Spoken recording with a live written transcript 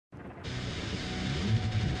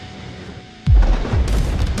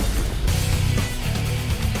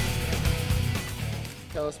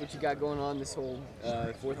tell us what you got going on this whole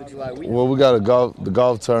 4th of July weekend. Well, we got the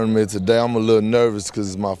golf tournament today. I'm a little nervous because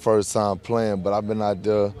it's my first time playing, but I've been out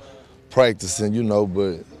there practicing, you know,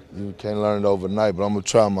 but you can't learn it overnight. But I'm going to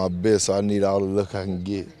try my best, so I need all the luck I can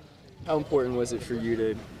get. How important was it for you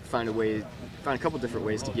to find a couple different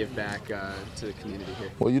ways to give back to the community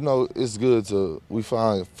here? Well, you know, it's good we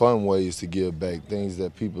find fun ways to give back, things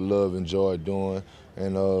that people love, enjoy doing.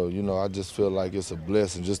 And, you know, I just feel like it's a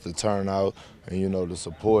blessing just to turn out and, you know, the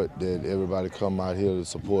support that everybody come out here to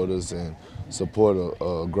support us and support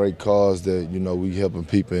a great cause that, you know, we helping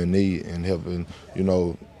people in need and helping, you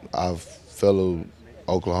know, our fellow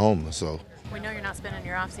Oklahomans. So. We know you're not spending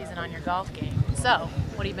your off season on your golf game. So,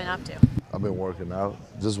 what have you been up to? I've been working out,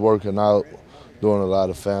 just working out, doing a lot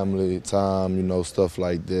of family time, you know, stuff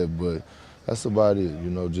like that. But that's about it, you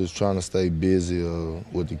know, just trying to stay busy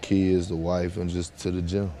with the kids, the wife, and just to the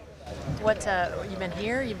gym. You been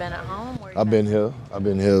here? You been at home? I've been here. I've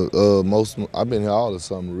been here all the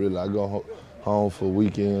summer, really. I go home for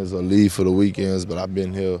weekends or leave for the weekends, but I've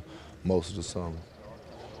been here most of the summer.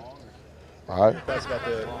 All right. Tell us about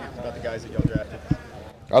the guys that y'all drafted.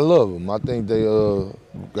 I love them. I think they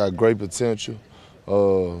got great potential.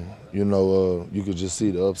 You know, you could just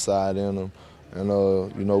see the upside in them. And,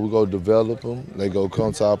 you know, we go develop them. They go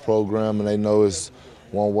come to our program, and they know it's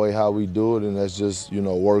one way how we do it, and that's just, you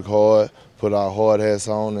know, work hard, put our hard hats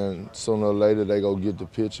on, and sooner or later they go get the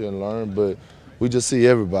picture and learn. But we just see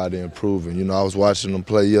everybody improving. You know, I was watching them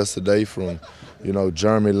play yesterday from, you know,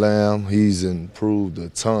 Jeremy Lamb. He's improved a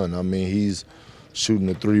ton. I mean, he's shooting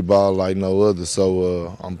the 3-ball like no other.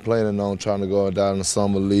 So I'm planning on trying to go down in the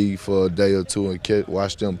summer league for a day or two and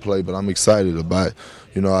watch them play. But I'm excited about,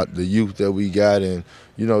 you know, the youth that we got, and,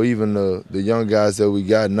 you know, even the young guys that we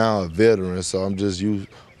got now are veterans. So I'm just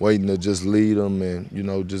waiting to just lead them and, you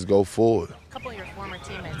know, just go forward. A couple of your former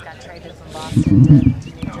teammates got traded from Boston to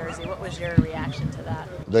New Jersey. What was your reaction to that?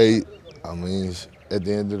 I mean, at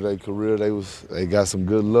the end of their career, they got some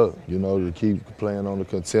good luck, you know, to keep playing on the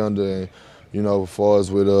contender. And, you know, as far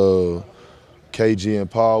as with KG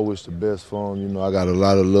and Paul, wish the best for them. You know, I got a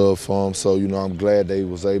lot of love for them. So, you know, I'm glad they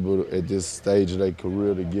was able to, at this stage of their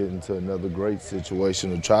career, to get into another great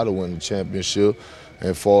situation to try to win the championship. And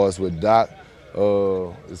as far as with Doc,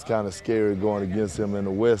 it's kind of scary going against him in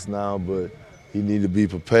the West now, but he need to be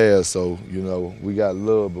prepared. So, you know, we got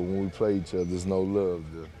love, but when we play each other, there's no love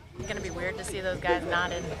there. It's going to be weird to see those guys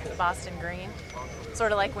not in Boston green,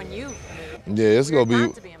 sort of like when you it's gonna be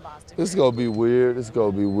in Boston. It's gonna be weird. It's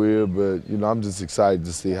gonna be weird, but, you know, I'm just excited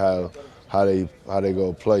to see how they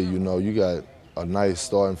go play. You know, you got a nice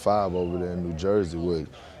starting 5 over there in New Jersey with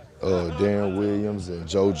Darren Williams and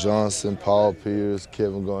Joe Johnson, Paul Pierce,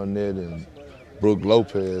 Kevin Garnett, and Brooke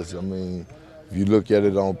Lopez. I mean, if you look at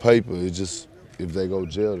it on paper, it's just if they go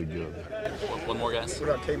gel together. One more, guys. What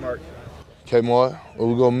about Kmart? Kmart, well,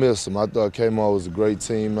 we're going to miss him. I thought Kmart was a great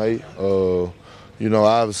teammate. You know,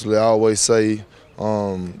 obviously, I always say,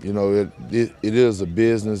 you know, it is a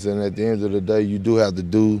business, and at the end of the day, you do have to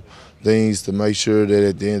do things to make sure that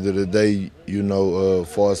at the end of the day, you know,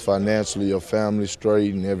 as far as financially, your family's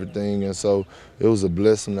straight and everything. And so it was a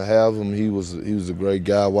blessing to have him. He was a great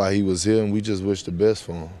guy while he was here, and we just wish the best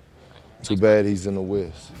for him. Too bad he's in the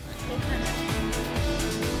West.